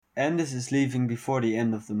Endijs is leaving before the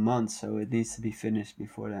end of the month, so it needs to be finished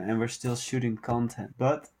before that. And we're still shooting content.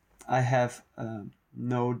 But I have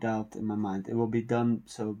no doubt in my mind it will be done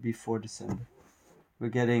so before December. We're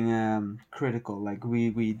getting critical. Like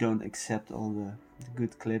we don't accept all the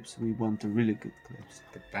good clips. We want the really good clips.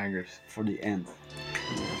 The bangers. For the end.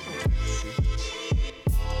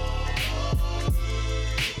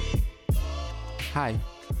 Hi,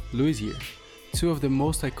 Luis here. Two of the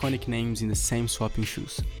most iconic names in the same swapping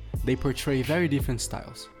shoes. They portray very different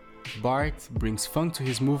styles. Bart brings funk to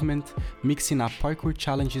his movement, mixing up parkour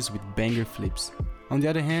challenges with banger flips. On the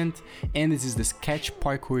other hand, Endijs is the sketch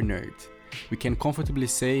parkour nerd. We can comfortably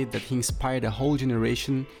say that he inspired a whole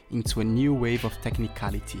generation into a new wave of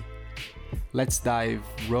technicality. Let's dive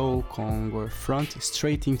row, Kong or front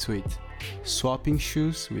straight into it. Swapping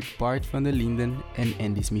shoes with Bart van der Linden and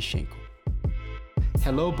Endijs Miscenko.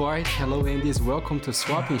 Hello Bart, hello Endijs, welcome to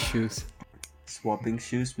Swapping Shoes. Swapping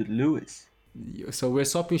shoes with Luis. So we're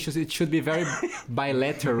swapping shoes, it should be very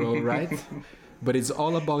bilateral, right? But it's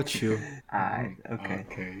all about you.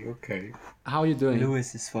 Okay. Okay. How are you doing?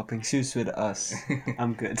 Luis is swapping shoes with us.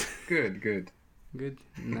 I'm good. Good. Good,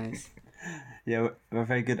 nice. Yeah, we're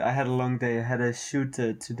very good. I had a long day. I had a shoot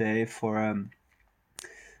today for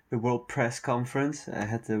the World Press Conference. I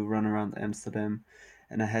had to run around Amsterdam,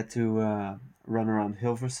 and I had to run around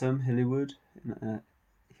Hilversum, Hollywood,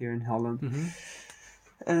 here in Holland. Mm-hmm.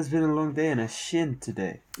 And it's been a long day, and I shinned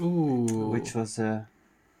today. Ooh. Which was...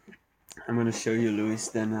 I'm going to show you, Luis,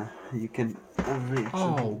 then you can...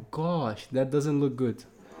 Oh, gosh, that doesn't look good.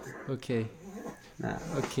 Okay. Nah.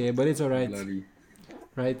 Okay, but it's alright. Bloody.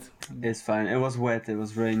 Right? It's fine. It was wet, it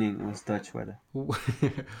was raining, it was Dutch weather.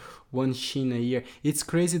 One shin a year. It's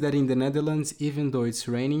crazy that in the Netherlands, even though it's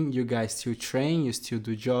raining, you guys still train, you still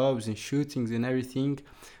do jobs and shootings and everything.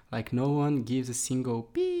 Like no one gives a single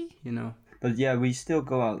pee, you know. But yeah, we still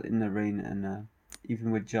go out in the rain, and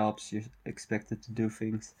even with jobs, you're expected to do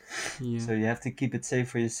things. Yeah. So you have to keep it safe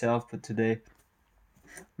for yourself. But today,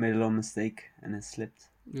 made a little mistake and it slipped.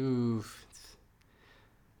 Oof.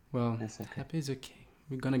 Well, That's okay. happy is okay.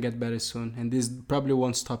 We're gonna get better soon, and this probably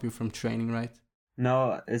won't stop you from training, right?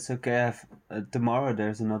 No, it's okay. I have, tomorrow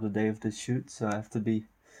there's another day of the shoot, so I have to be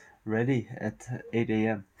ready at 8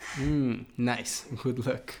 a.m. Nice. Good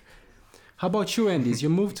luck. How about you, Endijs? You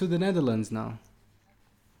moved to the Netherlands now.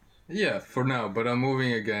 Yeah, for now, but I'm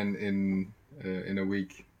moving again in a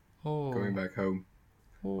week. Oh. Going back home.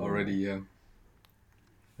 Oh. Already, yeah.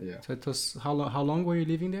 So it was how long were you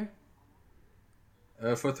living there?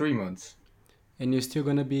 For 3 months. And you're still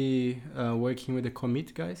gonna be working with the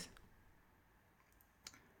commit guys?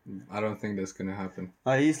 I don't think that's gonna happen.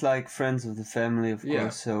 He's like friends of the family, of Yeah,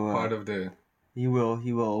 course. So part of the... he will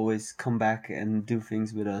always come back and do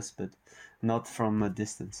things with us, but not from a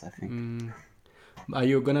distance, I think. Are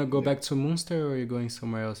you gonna go back to Münster, or are you going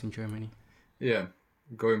somewhere else in Germany? Yeah,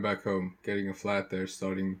 going back home, getting a flat there,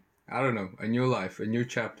 starting, I don't know, a new life, a new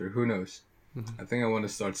chapter, who knows? I think I want to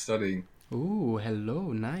start studying. Ooh,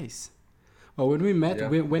 hello, nice. Well, when we met, Yeah, I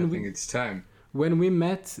think it's time. When we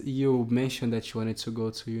met, you mentioned that you wanted to go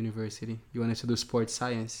to university. You wanted to do sports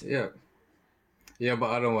science. Yeah, but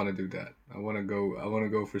I don't want to do that. I want to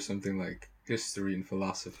go for something like history and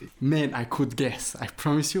philosophy. Man, I could guess. I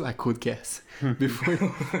promise you, I could guess. Before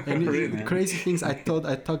and Really? Crazy things. I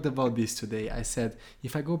talked about this today. I said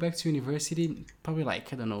if I go back to university, probably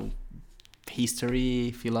like, I don't know,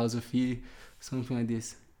 history, philosophy, something like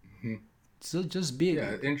this. So just be.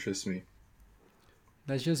 Yeah, it interests me.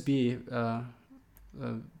 Let's just be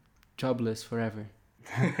jobless forever.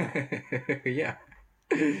 Yeah.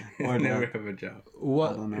 Or never not. have a job.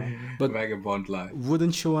 What? I don't know. But Vagabond life.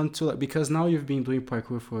 wouldn't you want to, like, because now you've been doing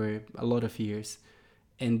parkour for a lot of years,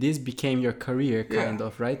 and this became your career, kind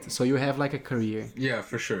of, right? So you have like a career. Yeah,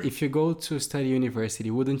 for sure. If you go to study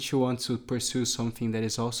university, wouldn't you want to pursue something that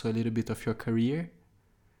is also a little bit of your career?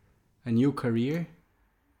 A new career?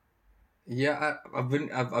 Yeah, I've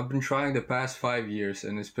been trying the past 5 years,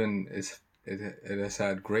 and it has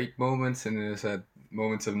had great moments, and it has had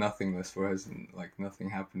moments of nothingness where nothing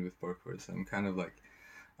happened with parkour. So I'm kind of like,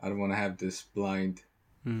 I don't want to have this blind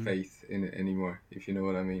faith in it anymore, if you know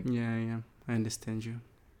what I mean. Yeah, I understand you.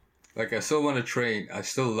 Like, I still want to train. I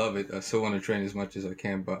still love it. I still want to train as much as I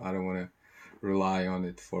can, but I don't want to rely on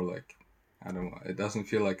it for, like, I don't know. It doesn't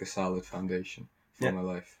feel like a solid foundation for my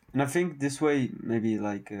life. And I think this way, maybe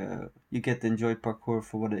like you get to enjoy parkour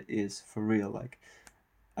for what it is, for real. Like,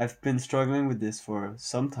 I've been struggling with this for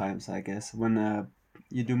sometimes, I guess. When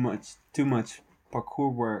you do too much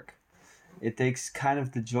parkour work, it takes kind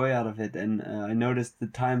of the joy out of it. And I noticed the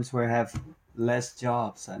times where I have less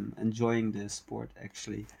jobs, I'm enjoying the sport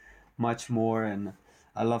actually much more, and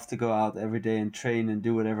I love to go out every day and train and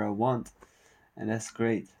do whatever I want, and that's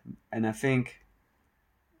great. And I think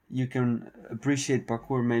you can appreciate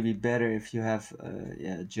parkour maybe better if you have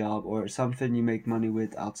a job or something you make money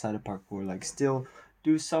with outside of parkour. Like still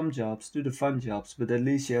do some jobs, do the fun jobs, but at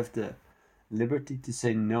least you have the liberty to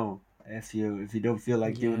say no if you don't feel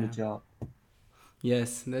like doing the job.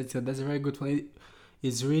 Yes, that's a very good point.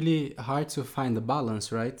 It's really hard to find the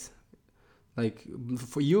balance, right? Like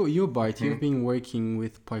for you Bart, you've been working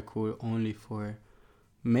with parkour only for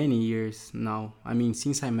many years now. I mean,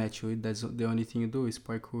 since I met you, that's the only thing you do is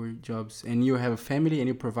parkour jobs, and you have a family and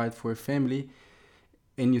you provide for a family,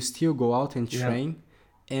 and you still go out and train,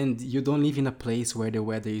 and you don't live in a place where the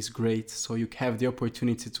weather is great, so you have the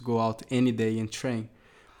opportunity to go out any day and train.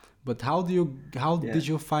 But how did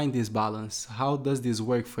you find this balance? How does this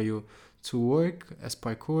work for you to work as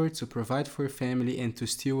parkour, to provide for a family, and to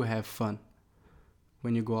still have fun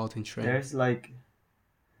when you go out and train?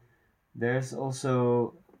 There's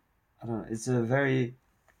also, I don't know, it's a very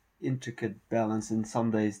intricate balance, and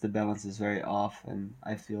some days the balance is very off and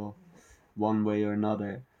I feel one way or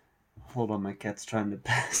another. Hold on, my cat's trying to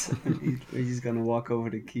pass. He's gonna walk over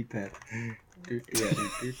the keypad.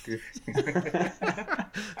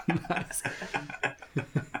 Nice.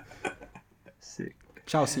 Sick.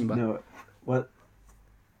 Ciao, Simba. No, what?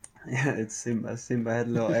 Yeah, it's Simba. Simba had a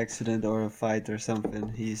little accident or a fight or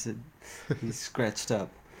something. He's scratched up.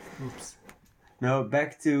 Oops. No,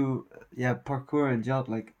 back to parkour and job.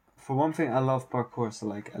 Like for one thing, I love parkour. So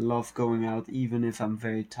like I love going out even if I'm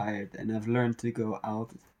very tired, and I've learned to go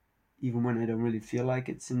out even when I don't really feel like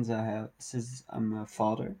it since I'm a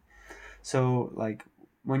father. So like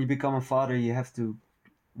when you become a father, you have to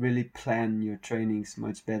really plan your trainings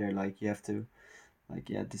much better. Like you have to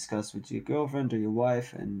discuss with your girlfriend or your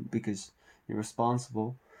wife, and because you're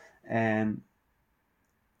responsible, and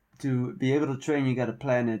to be able to train you gotta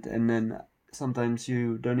plan it, and then sometimes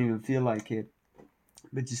you don't even feel like it,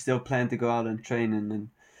 but you still plan to go out and train, and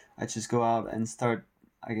then I just go out and start,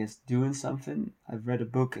 I guess, doing something. I've read a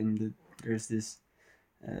book and there's this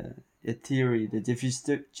a theory that if you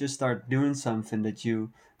just start doing something that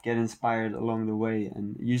you get inspired along the way,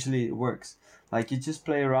 and usually it works. Like you just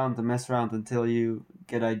play around and mess around until you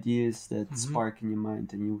get ideas that spark in your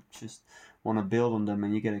mind, and you just want to build on them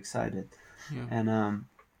and you get excited. Yeah. And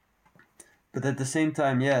but at the same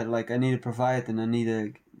time, like I need to provide and I need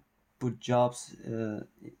to put jobs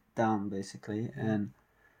down basically, and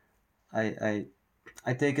I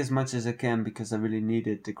take as much as I can because I really need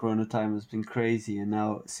it. The corona time has been crazy, and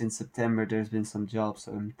now since September there's been some jobs,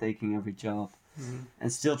 so I'm taking every job.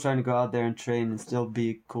 And still trying to go out there and train and still be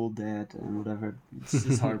a cool dad and whatever. It's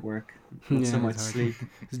just hard work, not so much sleep.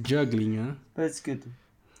 It's juggling, huh? But it's good.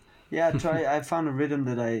 Yeah, I found a rhythm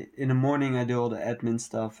that in the morning I do all the admin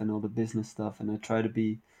stuff and all the business stuff, and I try to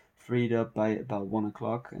be freed up by about 1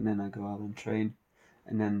 o'clock, and then I go out and train.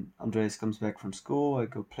 And then Andreas comes back from school, I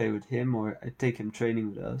go play with him, or I take him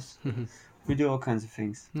training with us. We do all kinds of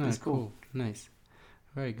things. It's cool. Nice.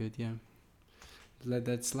 Very good, yeah.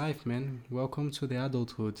 That's life, man. Welcome to the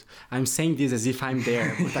adulthood. I'm saying this as if I'm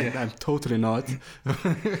there, but I'm totally not.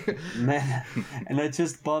 Man, and I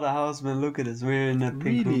just bought a house, man. Look at us. We're in a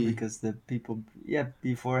pink room because the people,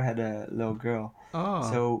 before had a little girl. Oh.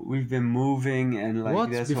 So we've been moving, and like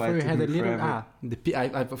what? That's before why you had a little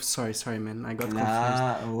forever. sorry, man. I got confused.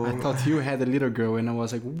 Oh. I thought you had a little girl, and I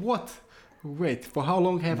was like, what? Wait, for how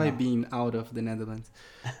long have I been out of the Netherlands?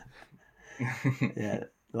 Yeah.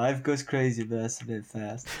 Life goes crazy, but that's a bit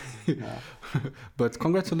fast. But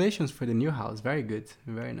congratulations for the new house. Very good.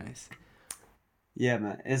 Very nice. Yeah,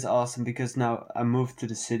 man. It's awesome because now I moved to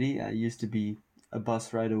the city. I used to be a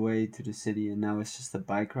bus ride away to the city, and now it's just a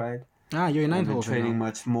bike ride. You're in Eindhoven. I've been training now.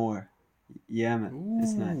 much more. Yeah, man.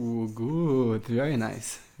 It's nice. Ooh, good. Very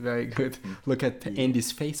nice. Very good. Look at Andy's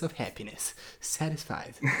face of happiness.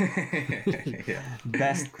 Satisfied.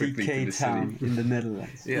 Best PK town in the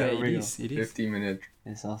Netherlands. Yeah, it is. 15 minutes.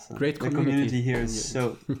 It's awesome. Great the community here is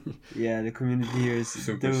so... the community here is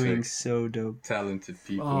Super doing sick. so dope. Talented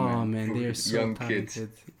people, Oh, man, they are so young talented.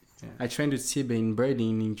 kids. Yeah. I trained with Sibe in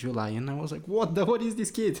Berlin in July, and I was like, what is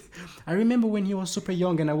this kid? I remember when he was super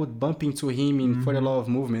young, and I would bump into him in For the Law of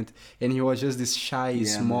Movement, and he was just this shy,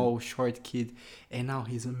 small, short kid, and now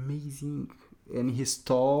he's amazing. And he's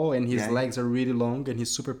tall, and his legs are really long, and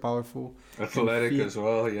he's super powerful. Athletic as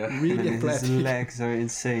well, Really athletic. His legs are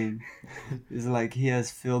insane. It's like he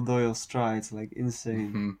has Phil Doyle strides, like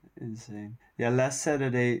insane. Insane. Yeah, last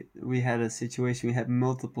Saturday we had a situation. We had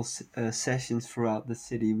multiple sessions throughout the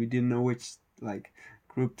city. We didn't know which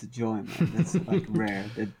group to join. Man. That's rare.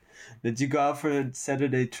 That you go out for a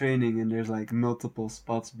Saturday training and there's like multiple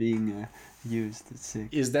spots being used. It's sick.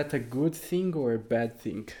 Is that a good thing or a bad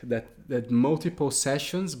thing? That multiple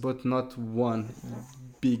sessions but not one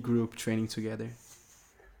big group training together?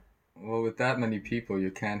 Well, with that many people, you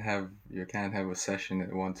can't have a session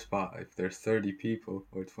at one spot. If there's 30 people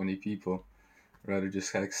or 20 people, rather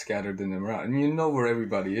just like scatter them around. And you know where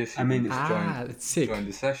everybody is. You I mean, can just that's sick. join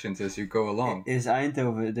the sessions as you go along. Is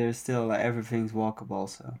Eindhoven, there's still like everything's walkable,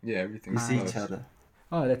 so Yeah, we everything's see close. each other.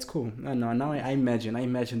 Oh, that's cool. No, now I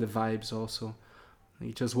imagine the vibes also.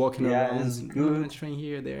 Like just walking around, it's good. train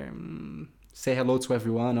here, there, say hello to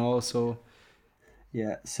everyone also.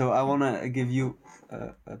 Yeah, so I want to give you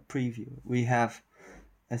a preview. We have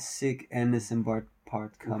a sick Endijs and Bart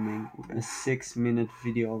part coming. A 6-minute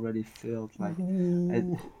video already filled. Like,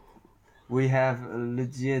 we have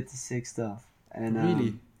legit sick stuff. And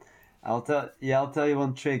Really? I'll tell you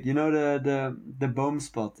one trick. You know the boom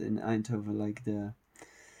spot in Eindhoven, like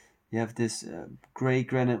you have this gray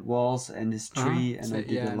granite walls and this tree, and I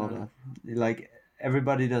did a lot of like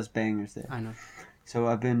everybody does bangers there. I know. So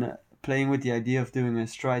I've been playing with the idea of doing a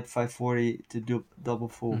stride 540 to do double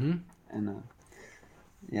full, and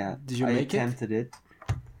Did you I make attempted it.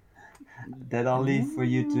 That I'll leave for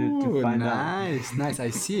you to find out. Nice. I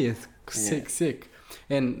see it. Sick.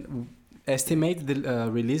 And estimate the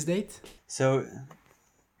release date? So,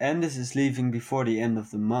 Endijs is leaving before the end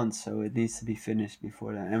of the month, so it needs to be finished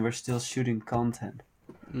before that, and we're still shooting content.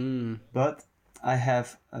 But I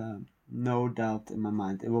have no doubt in my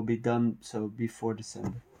mind it will be done so before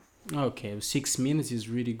December. Okay, 6 minutes is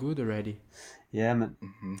really good already. Yeah, man,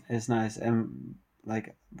 it's nice, and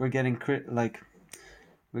like we're getting critical. Like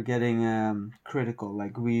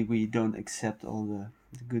we don't accept all the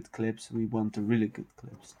good clips. We want the really good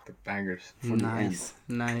clips. The bangers. For the end.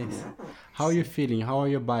 Nice. How are you feeling? How are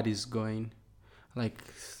your bodies going? Like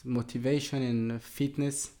motivation and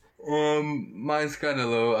fitness? Mine's kind of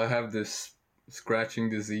low. I have this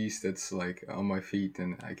scratching disease that's like on my feet,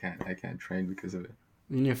 and I can't train because of it.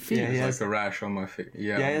 In your feet? Yeah, It's like a rash on my feet.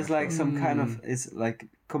 Yeah, it's like some kind of, it's like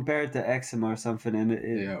compared to eczema or something, and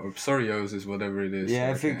or psoriasis, whatever it is. Yeah,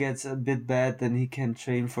 so if it gets a bit bad, then he can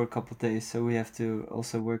train for a couple days. So we have to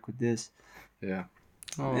also work with this. Yeah.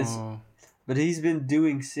 But he's been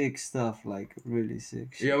doing sick stuff, like really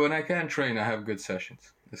sick shit. Yeah, when I can't train, I have good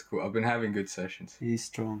sessions. It's cool. I've been having good sessions. He's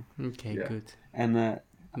strong. Okay, good. And I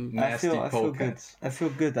feel good. I feel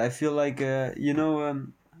good. I feel like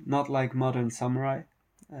not like modern samurai,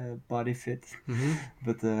 body fit,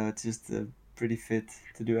 but just pretty fit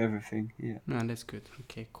to do everything. Yeah. No, that's good.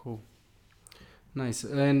 Okay, cool. Nice.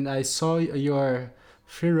 And I saw your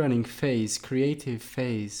free running phase, creative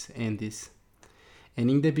phase, and this. And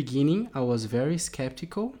in the beginning, I was very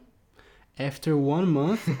skeptical. After 1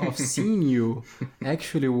 month of seeing you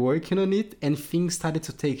actually working on it and things started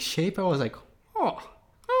to take shape, I was like, oh,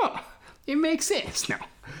 it makes sense now.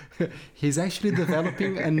 He's actually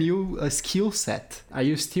developing a new skill set. Are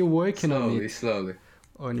you still working on it? Slowly.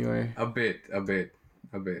 On your... A bit.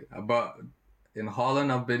 But in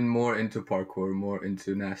Holland, I've been more into parkour, more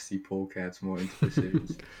into nasty polecats, more into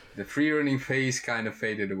precisions. The free running phase kind of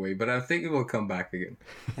faded away, but I think it will come back again.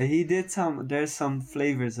 He did there's some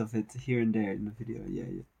flavors of it here and there in the video.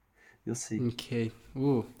 Yeah. You'll see. Okay.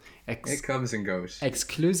 Ooh. It comes and goes.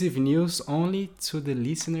 Exclusive news only to the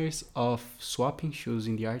listeners of Swapping Shoes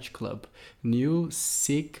in the Arch Club. New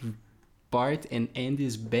sick Bart and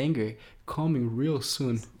Endijs banger coming real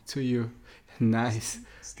soon to you. Nice.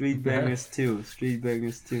 Street bangers too.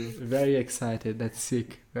 Very excited. That's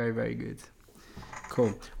sick. Very, very good.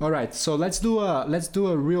 Cool. All right. So let's do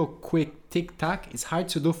a real quick tic-tac. It's hard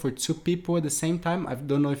to do for two people at the same time. I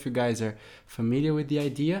don't know if you guys are familiar with the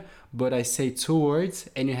idea, but I say 2 words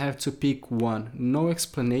and you have to pick one. No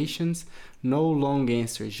explanations, no long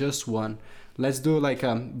answers, just one. Let's do like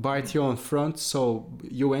Bart, you on front. So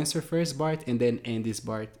you answer first, Bart, and then Endijs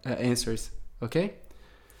Bart answers. Okay?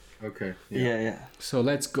 Okay. Yeah. So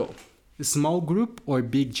let's go. Small group or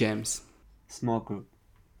big jams? Small group.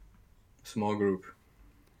 Small group.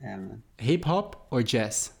 Yeah, man. Hip hop or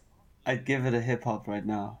jazz? I'd give it a hip hop right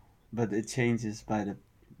now, but it changes by the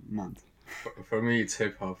month. For me, it's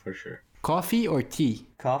hip hop for sure. Coffee or tea?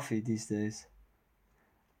 Coffee these days.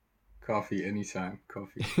 Coffee anytime.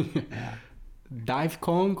 Coffee. Yeah. Dive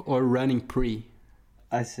Kong or running pre?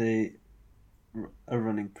 I say a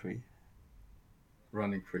running pre.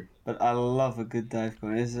 Running pre. But I love a good dive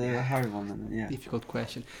going. It's a hard one, yeah. Difficult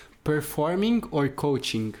question. Performing or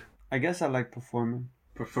coaching? I guess I like performing.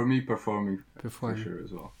 For me, performing. Performing. For sure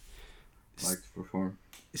as well. I like to perform.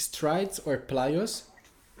 Strides or plyos?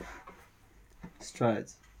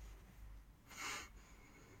 Strides.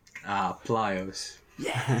 Plios.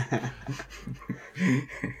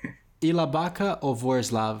 Ilabaka or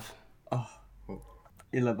Vorslav? Oh,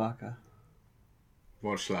 Ilabaka.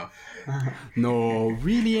 Warslav. No,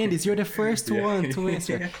 really, Endijs, you're the first one to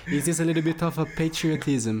answer. Is this a little bit of a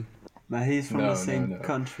patriotism? But he's from the same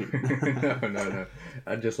country. No.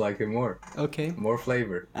 I just like him more. Okay. More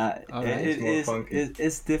flavor.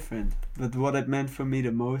 It's different. But what it meant for me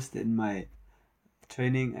the most in my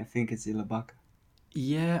training, I think it's Ilabaka.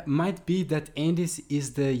 Yeah, might be that Endijs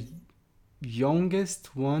is the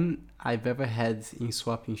youngest one I've ever had in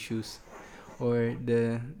swapping shoes, or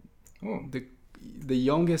the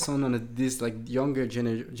youngest one on this like younger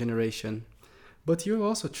generation. But you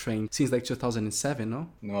also trained since like 2007, no?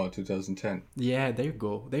 No, 2010. Yeah, there you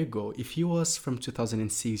go. If he was from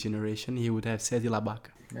 2006 generation, he would have said Ilabaka.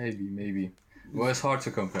 Maybe. Well, it's hard to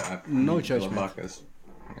compare. No judgment. Ilabakas.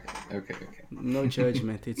 Okay. No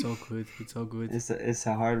judgment. It's all good. It's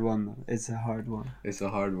a hard one. It's a hard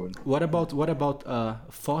one. What about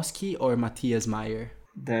Foski or Matthias Meyer?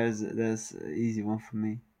 There's an easy one for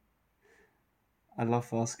me. I love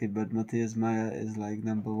Foski, but Matthias Meyer is like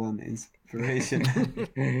number one inspiration.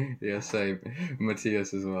 Yeah, same.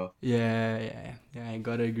 Matthias as well. Yeah. I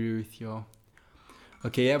gotta agree with you.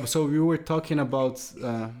 Okay, yeah. So we were talking about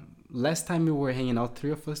last time we were hanging out,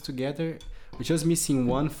 three of us together. We're just missing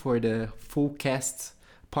one for the full cast,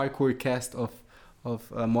 parkour cast of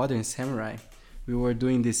Modern Samurai. We were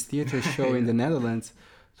doing this theater show in the Netherlands.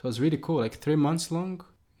 So it was really cool, like 3 months long.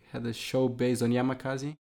 We had a show based on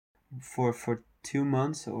Yamakasi. For 2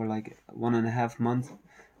 months or like 1.5 months,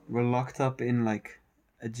 we're locked up in like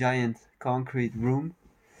a giant concrete room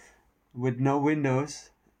with no windows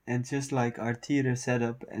and just like our theater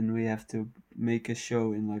setup, and we have to make a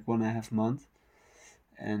show in like 1.5 months.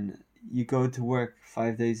 And you go to work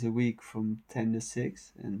 5 days a week from 10 to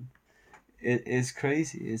 6, and it is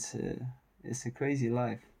crazy. It's a crazy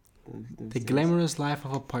life. The glamorous life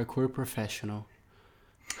of a parkour professional.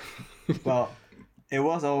 Well, it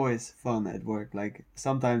was always fun at work. Like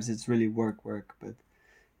sometimes it's really work, but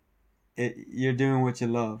you're doing what you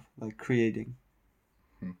love, like creating.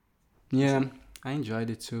 Yeah, I enjoyed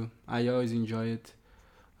it too. I always enjoy it.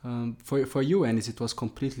 For you, Endijs, it was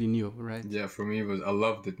completely new, right? Yeah, for me I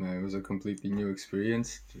loved it, man. It was a completely new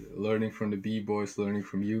experience. Learning from the B-boys, learning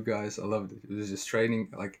from you guys. I loved it. It was just training.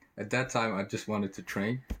 Like at that time, I just wanted to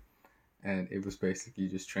train, and it was basically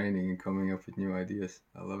just training and coming up with new ideas.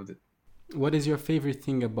 I loved it. What is your favorite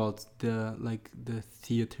thing about the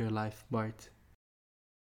theater life, Bart?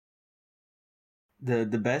 The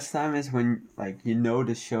best time is when like you know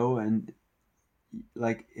the show, and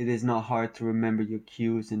like it is not hard to remember your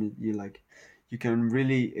cues, and you can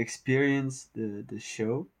really experience the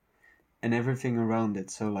show and everything around it.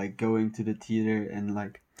 So like going to the theater and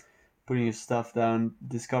like putting your stuff down,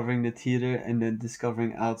 discovering the theater, and then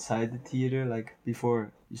discovering outside the theater, like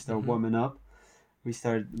before you start warming up. We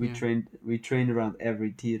trained around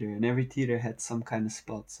every theater, and every theater had some kind of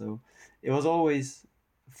spot. So it was always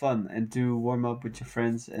fun, and to warm up with your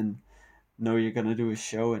friends and know you're gonna do a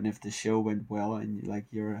show, and if the show went well and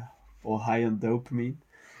you're all high on dopamine.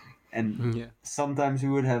 And sometimes we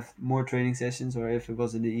would have more training sessions, or if it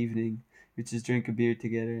was in the evening, we just drink a beer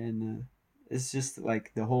together, and it's just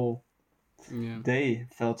like the whole day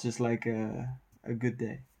felt just like a good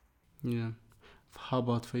day. Yeah. How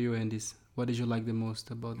about for you, Endijs? What did you like the most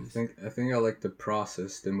about this? I think I like the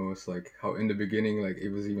process the most. Like how in the beginning, like it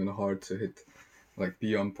was even hard to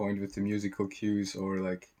be on point with the musical cues, or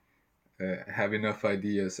like have enough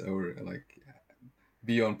ideas, or like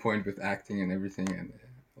be on point with acting and everything. And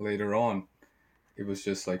later on, it was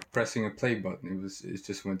just like pressing a play button. It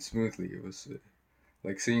just went smoothly. It was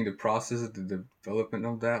like seeing the process, the development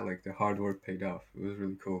of that. Like the hard work paid off. It was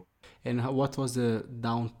really cool. And what was the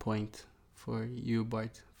down point for you,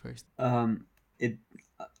 Bart, first? It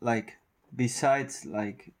like besides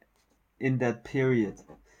like in that period,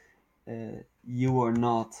 you are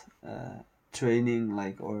not training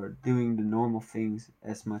like or doing the normal things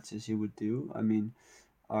as much as you would do. I mean,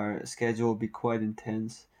 our schedule will be quite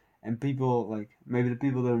intense, and people like maybe the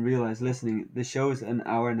people don't realize listening. The show is an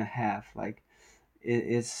hour and a half. Like it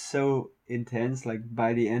is so intense. Like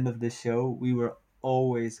by the end of the show, we were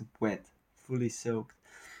always wet, fully soaked.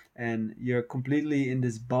 And you're completely in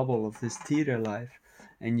this bubble of this theater life,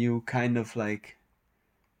 and you kind of like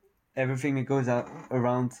everything that goes out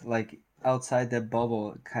around like outside that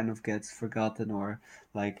bubble kind of gets forgotten, or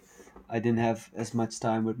like I didn't have as much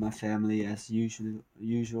time with my family as usual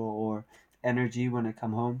or energy when I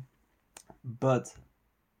come home. But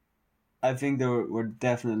I think there were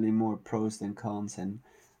definitely more pros than cons, and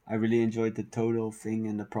I really enjoyed the total thing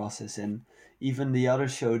and the process, and even the other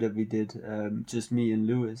show that we did, just me and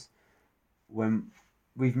Lewis, when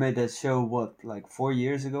we've made that show like 4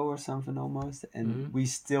 years ago or something almost, and we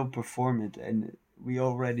still perform it, and we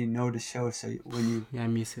already know the show. So when you Yeah, I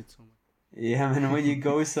miss it so much. yeah, man, when you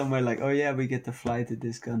go somewhere like, oh yeah, we get to fly to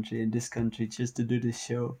this country and this country just to do this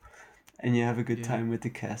show, and you have a good time with the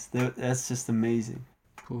cast, that's just amazing.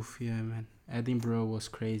 Oof, yeah, man. Edinburgh was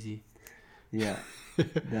crazy. Yeah,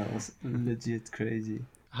 that was legit crazy.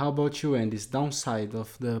 How about you and this downside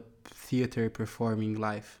of the theater performing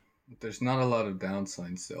life? There's not a lot of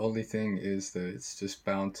downsides. The only thing is that it's just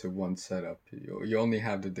bound to one setup. You only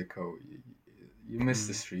have the deco. You miss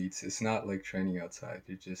the streets. It's not like training outside.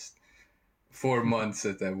 You're just 4 months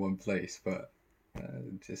at that one place, but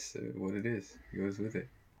just what it is. It goes with it.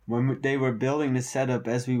 When they were building the setup,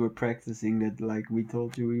 as we were practicing that, like we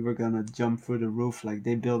told you we were gonna jump through the roof, like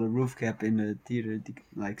they built a roof cap in the theater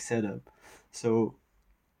like setup. So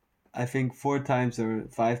I think 4 times or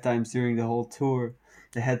 5 times during the whole tour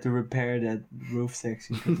they had to repair that roof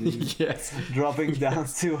section because it was Yes. dropping down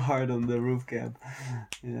too hard on the roof cap.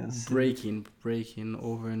 Yes. Breaking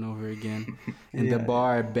over and over again. And Yeah. the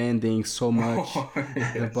bar bending so much. Oh,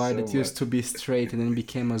 yeah, The bar so that used much. to be straight and then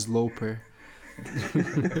became a sloper.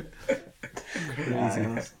 Yeah, it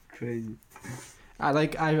was crazy.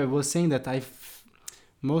 I was saying that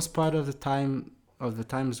most part of the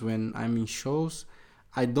times when I'm in shows,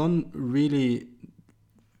 I don't really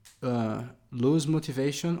lose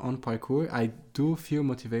motivation on parkour. I do feel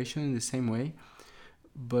motivation in the same way,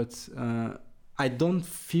 but I don't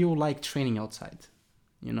feel like training outside,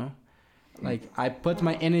 you know? Like I put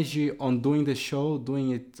my energy on doing the show, doing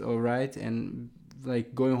it all right, and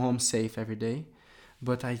like going home safe every day.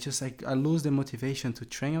 But I just like I lose the motivation to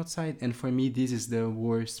train outside, and for me this is the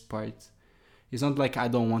worst part. It's not like I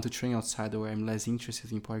don't want to train outside or I'm less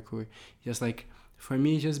interested in parkour. Just like for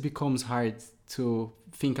me, it just becomes hard to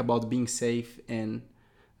think about being safe and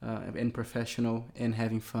professional and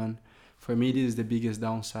having fun. For me, this is the biggest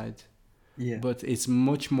downside. Yeah. But it's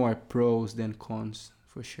much more pros than cons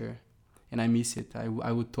for sure, and I miss it.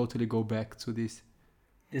 I would totally go back to this.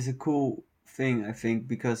 It's a cool thing, I think,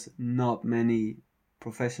 because not many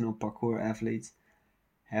professional parkour athletes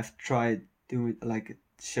have tried doing like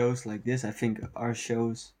shows like this. I think our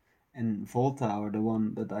shows and Volta are the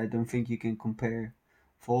one, but I don't think you can compare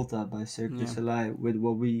Volta by Cirque du Yeah. Soleil with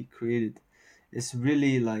what we created. It's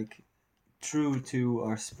really like true to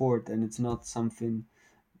our sport, and it's not something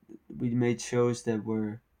we made shows that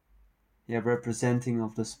were representing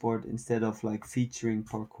of the sport instead of like featuring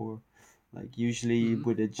parkour. Like usually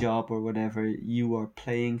with a job or whatever, you are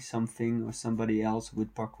playing something or somebody else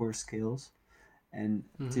with parkour skills, and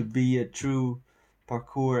to be a true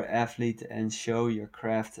parkour athlete and show your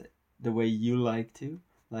craft the way you like to,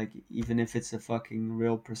 like even if it's a fucking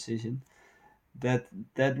real precision,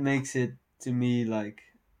 that makes it to me like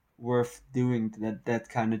worth doing that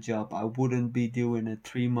kind of job. I wouldn't be doing a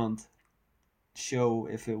 3 month show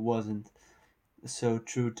if it wasn't so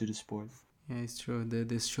true to the sport. Yeah, it's true.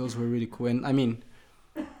 These shows were really cool, and I mean,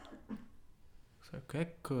 so que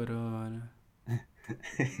corona.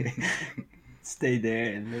 Stay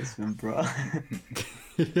there and listen, bro.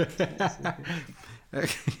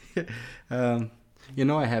 You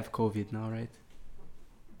know I have COVID now, right?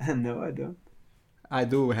 No, I don't. I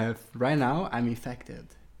do have. Right now, I'm infected.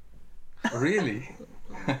 Really?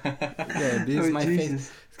 Yeah, this is Oh, my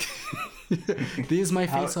Jesus. face. This is my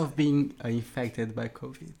face of being infected by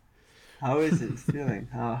COVID. How is it feeling?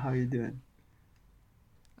 How are you doing?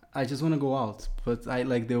 I just want to go out, but I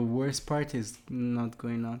like the worst part is not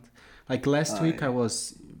going out. Like last week, yeah.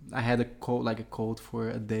 I had a cold for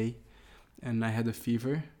a day, and I had a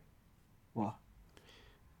fever. Wow.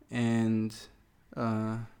 And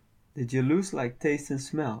Did you lose like taste and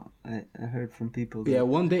smell? I heard from people. yeah,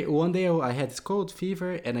 one day I had cold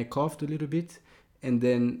fever and I coughed a little bit, and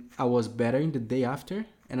then I was better in the day after,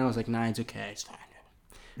 and I was like, nah, it's okay, it's fine.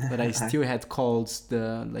 But I still had called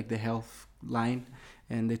the health line,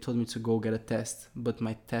 and they told me to go get a test, but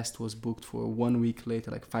my test was booked for 1 week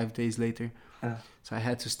later, like 5 days later. So I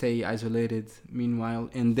had to stay isolated meanwhile,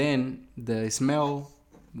 and then the smell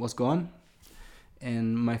was gone,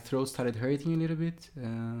 and my throat started hurting a little bit,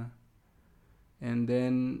 and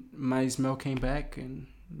then my smell came back, and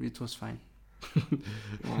it was fine.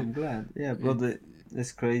 Well, I'm glad. Yeah, but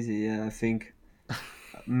it's crazy. Yeah, I think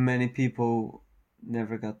many people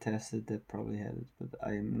never got tested that probably had it, but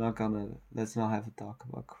I'm not gonna. Let's not have a talk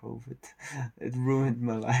about COVID. It ruined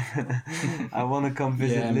my life. I want to come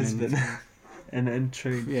visit Yeah, man. Lisbon. and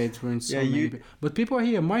train. Yeah, it ruins so Yeah, many you- people. But people are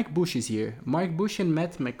here. Mike Bush is here. Mike Bush and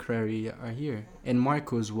Matt McCrary are here. And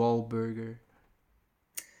Marcus Wahlberger.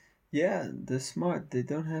 Yeah, they're smart. They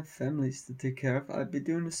don't have families to take care of. I'd be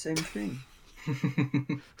doing the same thing.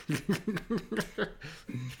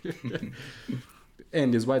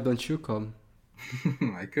 Endijs, why don't you come?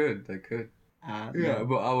 I could. Yeah,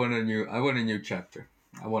 but I want a new chapter.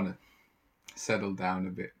 I want to settle down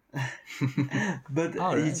a bit. But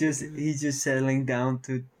All right. he's just settling down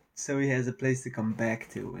to so he has a place to come back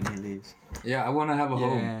to when he leaves. Yeah, I want to have a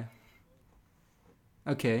home. Yeah.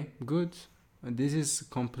 Okay, good. This is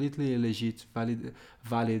completely legit,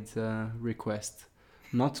 valid request.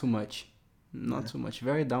 Not too much. Not too much.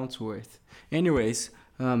 Very down to earth. Anyways,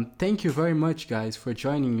 thank you very much, guys, for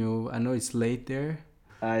joining you. I know it's late there.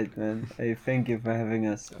 Alright, man. Hey, thank you for having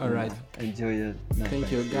us. All right. Enjoy your night.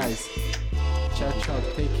 Thank you, guys. Ciao, ciao.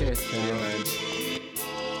 Take care. Yeah,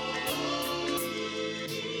 man.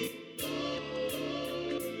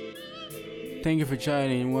 Thank you for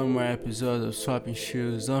joining one more episode of Swapping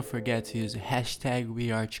Shoes. Don't forget to use the hashtag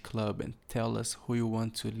WeArchClub and tell us who you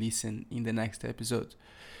want to listen in the next episode.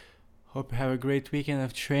 Hope you have a great weekend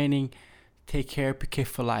of training. Take care, PK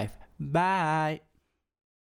for life. Bye!